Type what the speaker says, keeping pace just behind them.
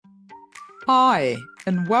Hi,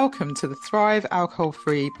 and welcome to the Thrive Alcohol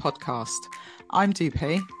Free podcast. I'm Dupe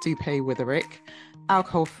Witherick,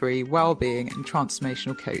 alcohol free wellbeing and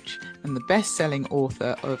transformational coach, and the best selling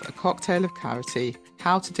author of A Cocktail of Clarity,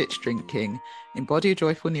 How to Ditch Drinking, Embody a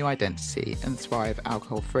Joyful New Identity, and Thrive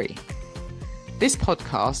Alcohol Free. This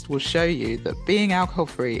podcast will show you that being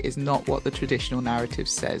alcohol-free is not what the traditional narrative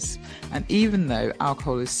says. And even though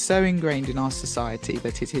alcohol is so ingrained in our society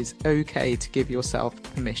that it is okay to give yourself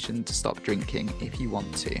permission to stop drinking if you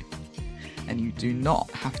want to. And you do not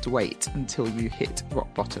have to wait until you hit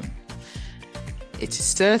rock bottom. It is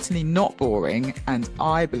certainly not boring, and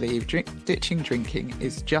I believe ditching drinking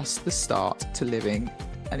is just the start to living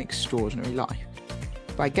an extraordinary life.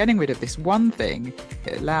 By getting rid of this one thing,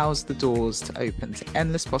 it allows the doors to open to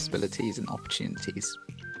endless possibilities and opportunities.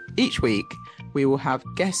 Each week, we will have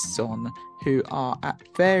guests on who are at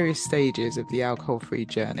various stages of the alcohol-free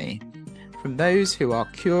journey, from those who are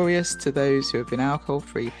curious to those who have been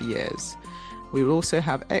alcohol-free for years. We will also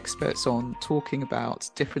have experts on talking about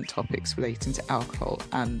different topics relating to alcohol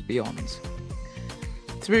and beyond.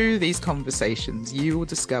 Through these conversations, you will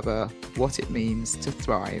discover what it means to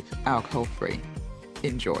thrive alcohol-free.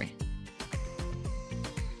 Enjoy.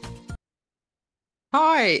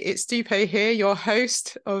 Hi, it's Dupe here, your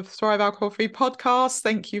host of Thrive Alcohol Free podcast.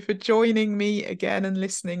 Thank you for joining me again and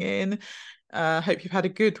listening in. Hope you've had a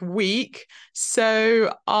good week.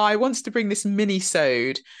 So I wanted to bring this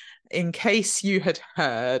mini-sode in case you had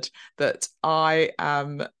heard that I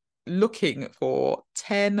am looking for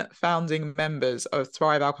 10 founding members of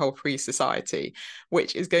Thrive Alcohol Free Society,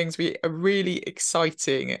 which is going to be a really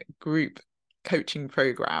exciting group coaching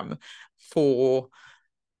program for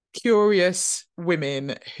curious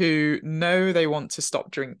women who know they want to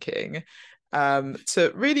stop drinking,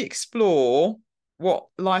 to really explore what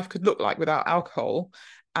life could look like without alcohol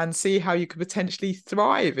and see how you could potentially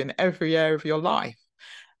thrive in every area of your life.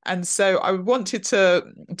 And so I wanted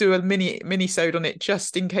to do a mini-sode on it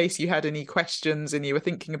just in case you had any questions and you were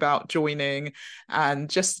thinking about joining, and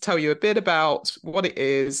just to tell you a bit about what it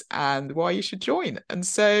is and why you should join. And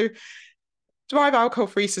so Thrive Alcohol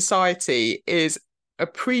Free Society is a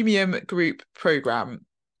premium group program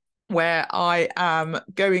where I am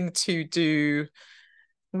going to do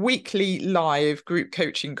weekly live group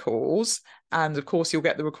coaching calls. And of course, you'll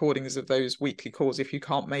get the recordings of those weekly calls if you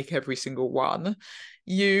can't make every single one.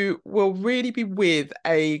 You will really be with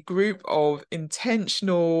a group of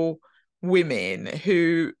intentional women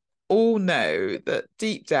who all know that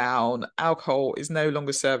deep down, alcohol is no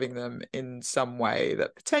longer serving them in some way,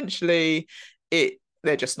 that potentially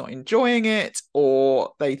they're just not enjoying it,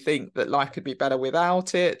 or they think that life could be better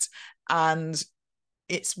without it. And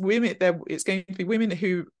it's going to be women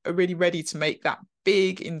who are really ready to make that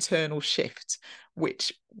big internal shift,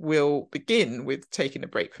 which will begin with taking a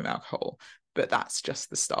break from alcohol, but that's just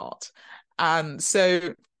the start. And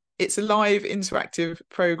so it's a live interactive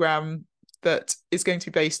program that is going to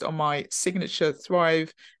be based on my signature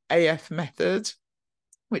Thrive AF method,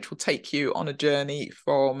 which will take you on a journey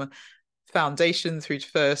from foundation through to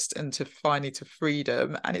first and to finally to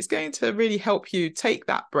freedom. And it's going to really help you take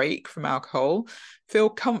that break from alcohol, feel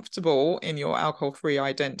comfortable in your alcohol-free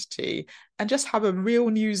identity, and just have a real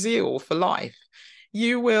new zeal for life.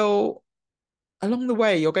 You will, along the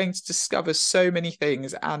way, you're going to discover so many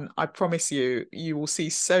things, and I promise you, you will see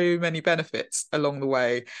so many benefits along the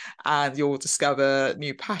way, and you'll discover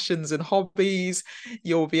new passions and hobbies.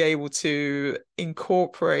 You'll be able to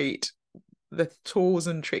incorporate the tools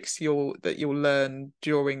and tricks that you'll learn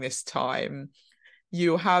during this time.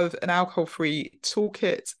 You'll have an alcohol-free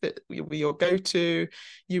toolkit that will be your go-to.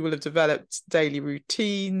 You will have developed daily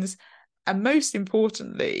routines. And most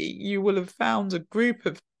importantly, you will have found a group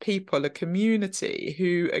of people, a community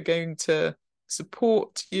who are going to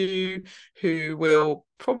support you, who will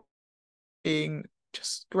probably be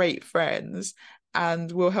just great friends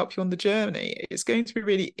and will help you on the journey. It's going to be a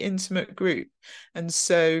really intimate group. And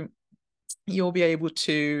so you'll be able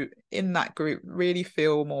to, in that group, really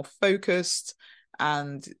feel more focused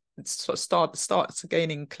and sort of start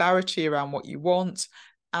gaining clarity around what you want,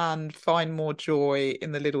 and find more joy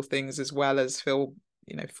in the little things, as well as feel,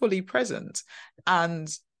 fully present. And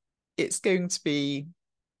it's going to be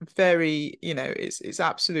very, it's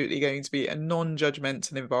absolutely going to be a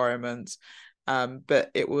non-judgmental environment, but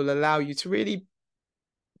it will allow you to really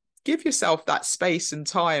give yourself that space and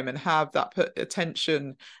time and have that put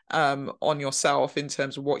attention on yourself in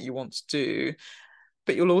terms of what you want to do.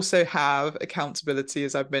 But you'll also have accountability,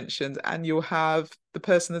 as I've mentioned, and you'll have the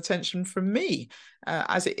personal attention from me,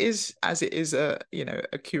 as it is a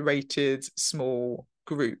a curated small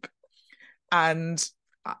group. And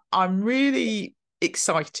I'm really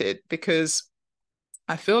excited because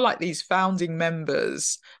I feel like these founding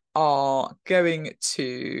members are going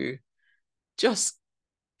to just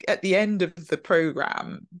at the end of the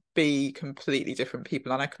program be completely different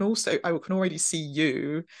people. And I can already see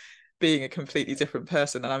you being a completely different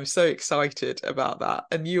person, and I'm so excited about that.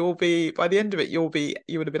 And you'll be, by the end of it, you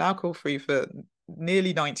would have been alcohol free for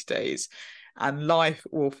nearly 90 days, and life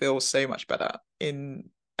will feel so much better. And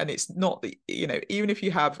it's not that, you know, even if you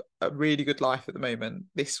have a really good life at the moment,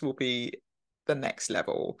 this will be the next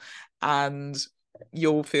level. And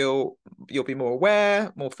you'll be more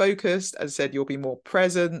aware, more focused. As I said, you'll be more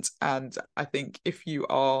present. And I think if you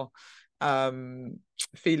are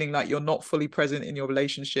feeling like you're not fully present in your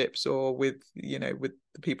relationships or with, you know, with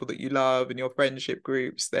the people that you love and your friendship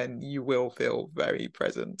groups, then you will feel very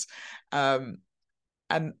present. And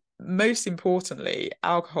most importantly,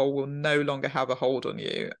 alcohol will no longer have a hold on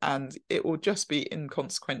you, and it will just be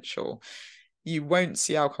inconsequential. You won't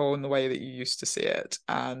see alcohol in the way that you used to see it,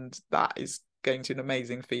 and that is going to be an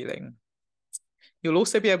amazing feeling. You'll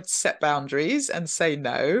also be able to set boundaries and say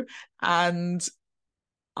no, and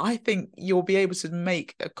I think you'll be able to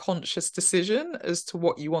make a conscious decision as to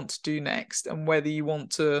what you want to do next and whether you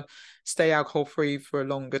want to stay alcohol free for a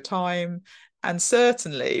longer time. And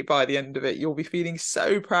certainly by the end of it, you'll be feeling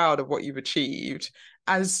so proud of what you've achieved,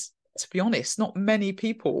 as, to be honest, not many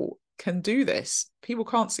people can do this. People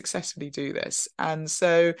can't successfully do this. And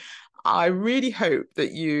so I really hope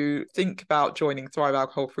that you think about joining Thrive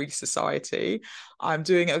Alcohol Free Society. I'm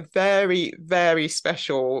doing a very, very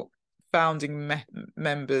special founding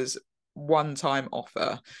members one-time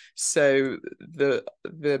offer. So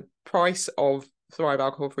the price of Thrive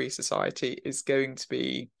Alcohol Free Society is going to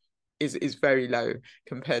be is very low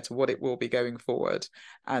compared to what it will be going forward.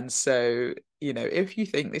 And so, you know, if you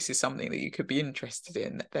think this is something that you could be interested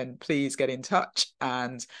in, then please get in touch.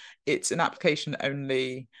 And it's an application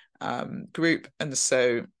only group, and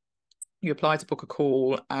so you apply to book a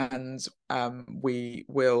call, and we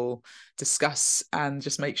will discuss and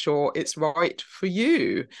just make sure it's right for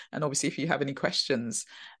you. And obviously, if you have any questions,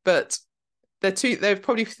 but there are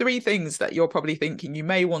probably three things that you're probably thinking you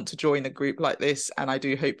may want to join a group like this, and I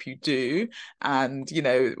do hope you do. And, you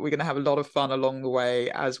know, we're going to have a lot of fun along the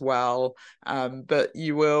way as well. But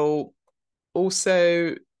you will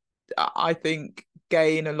also, I think,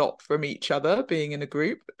 gain a lot from each other being in a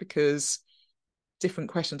group, because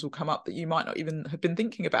different questions will come up that you might not even have been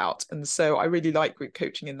thinking about. And so I really like group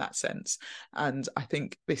coaching in that sense. And I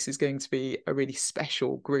think this is going to be a really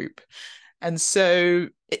special group. And so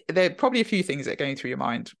there are probably a few things that are going through your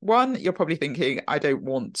mind. One, you're probably thinking, I don't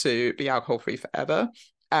want to be alcohol free forever.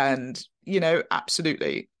 And, you know,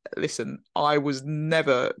 absolutely. Listen, I was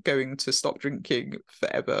never going to stop drinking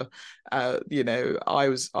forever. You know,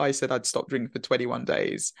 I said I'd stop drinking for 21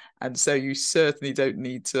 days. And so you certainly don't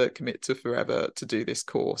need to commit to forever to do this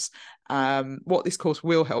course. What this course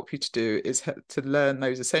will help you to do is to learn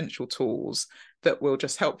those essential tools that will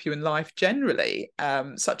just help you in life generally,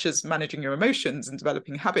 such as managing your emotions and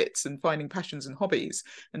developing habits and finding passions and hobbies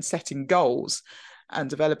and setting goals and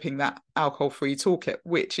developing that alcohol-free toolkit,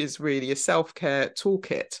 which is really a self-care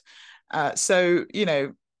toolkit. So, you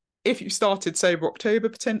know, if you started Sober October,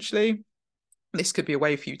 potentially, this could be a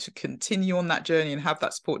way for you to continue on that journey and have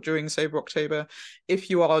that support during Sober October. If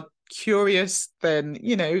you are curious, then,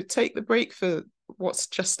 you know, take the break for what's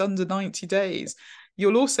just under 90 days.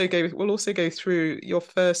 We'll also go through your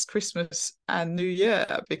first Christmas and New Year,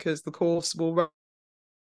 because the course will run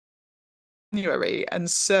in January. And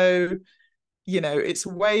so, you know, it's a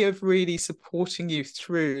way of really supporting you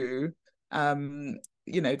through,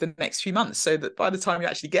 you know, the next few months, so that by the time you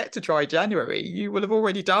actually get to dry January, you will have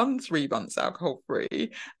already done 3 months alcohol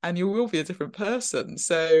free, and you will be a different person.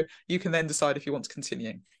 So you can then decide if you want to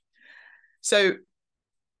continue. So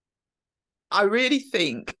I really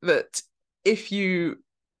think that if you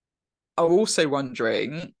are also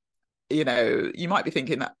wondering, you know, you might be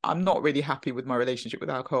thinking that I'm not really happy with my relationship with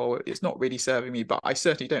alcohol. It's not really serving me, but I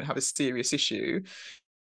certainly don't have a serious issue.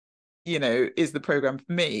 You know, is the program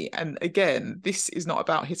for me? And again, this is not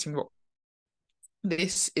about hitting rock.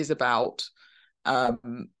 This is about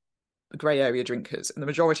grey area drinkers, and the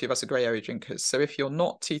majority of us are grey area drinkers. So if you're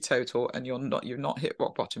not teetotal and you've not hit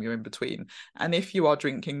rock bottom, you're in between. And if you are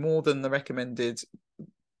drinking more than the recommended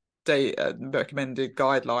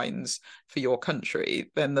guidelines for your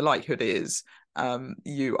country, then the likelihood is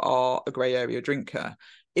you are a grey area drinker.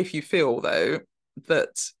 If you feel, though,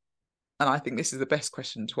 that, and I think this is the best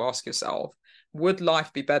question to ask yourself, would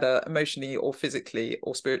life be better emotionally or physically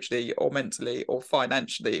or spiritually or mentally or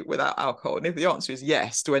financially without alcohol? And if the answer is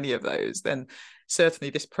yes to any of those, then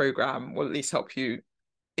certainly this program will at least help you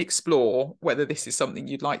explore whether this is something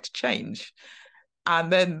you'd like to change.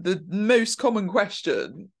 And then the most common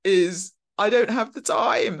question is, I don't have the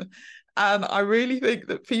time. And I really think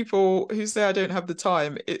that people who say I don't have the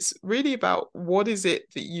time, it's really about what is it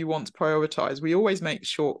that you want to prioritize. We always make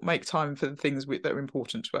time for the things that are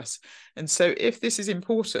important to us. And so if this is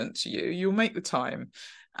important to you, you'll make the time.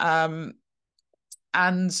 And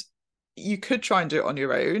you could try and do it on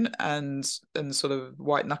your own and sort of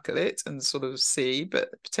white knuckle it and sort of see, but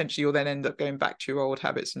potentially you'll then end up going back to your old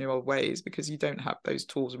habits and your old ways because you don't have those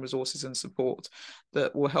tools and resources and support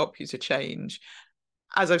that will help you to change.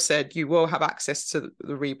 As I've said, you will have access to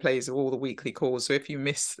the replays of all the weekly calls. So if you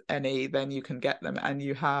miss any, then you can get them, and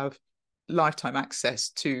you have lifetime access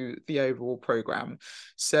to the overall program.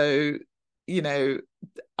 So, you know,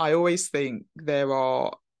 I always think there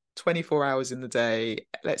are 24 hours in the day.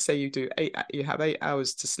 Let's say you have 8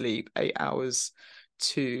 hours to sleep, 8 hours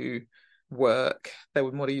to work.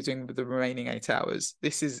 Then what are you doing with the remaining 8 hours?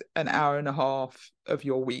 This is an hour and a half of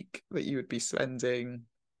your week that you would be spending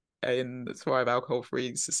in the Thrive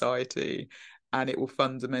Alcohol-Free Society, and it will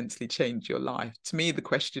fundamentally change your life. To me, the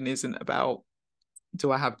question isn't about,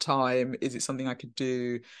 do I have time? Is it something I could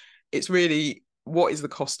do? It's really, what is the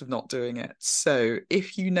cost of not doing it? So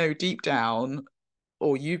if you know deep down,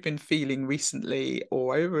 or you've been feeling recently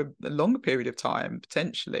or over a longer period of time,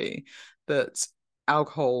 potentially, that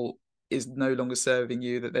alcohol is no longer serving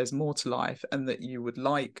you, that there's more to life, and that you would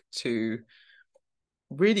like to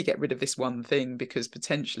really get rid of this one thing because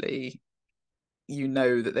potentially you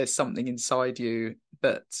know that there's something inside you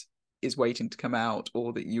that is waiting to come out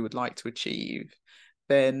or that you would like to achieve,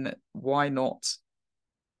 then why not,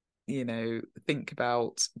 you know, think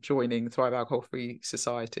about joining Thrive Alcohol-Free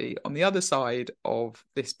Society. On the other side of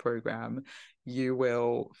this program, you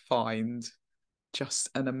will find just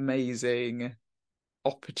an amazing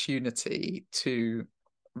opportunity to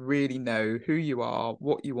really know who you are,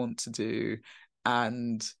 what you want to do,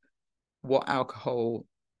 and what alcohol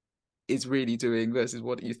is really doing versus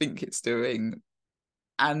what you think it's doing,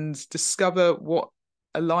 and discover what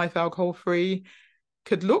a life alcohol-free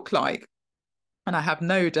could look like. And I have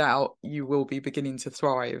no doubt you will be beginning to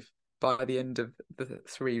thrive by the end of the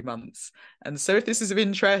 3 months. And so if this is of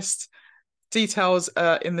interest, details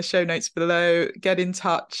are in the show notes below. Get in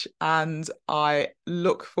touch, and I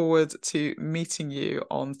look forward to meeting you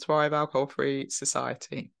on Thrive Alcohol-Free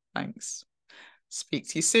Society. Thanks. Speak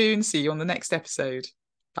to you soon. See you on the next episode.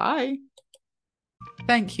 Bye.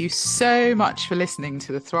 Thank you so much for listening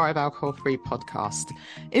to the Thrive Alcohol Free podcast.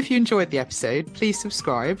 If you enjoyed the episode, please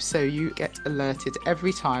subscribe so you get alerted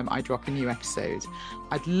every time I drop a new episode.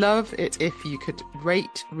 I'd love it if you could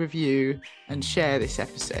rate, review, and share this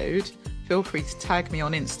episode. Feel free to tag me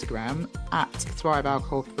on Instagram at Thrive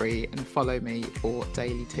Alcohol Free and follow me for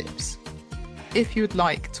daily tips. If you would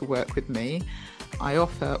like to work with me, I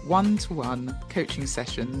offer one-to-one coaching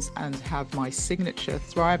sessions and have my signature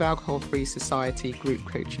Thrive Alcohol-Free Society group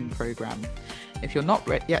coaching program. If you're not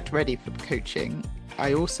yet ready for coaching,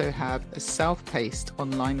 I also have a self-paced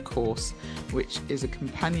online course, which is a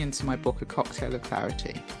companion to my book, A Cocktail of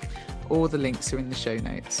Clarity. All the links are in the show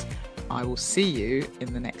notes. I will see you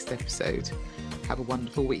in the next episode. Have a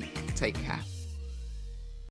wonderful week. Take care.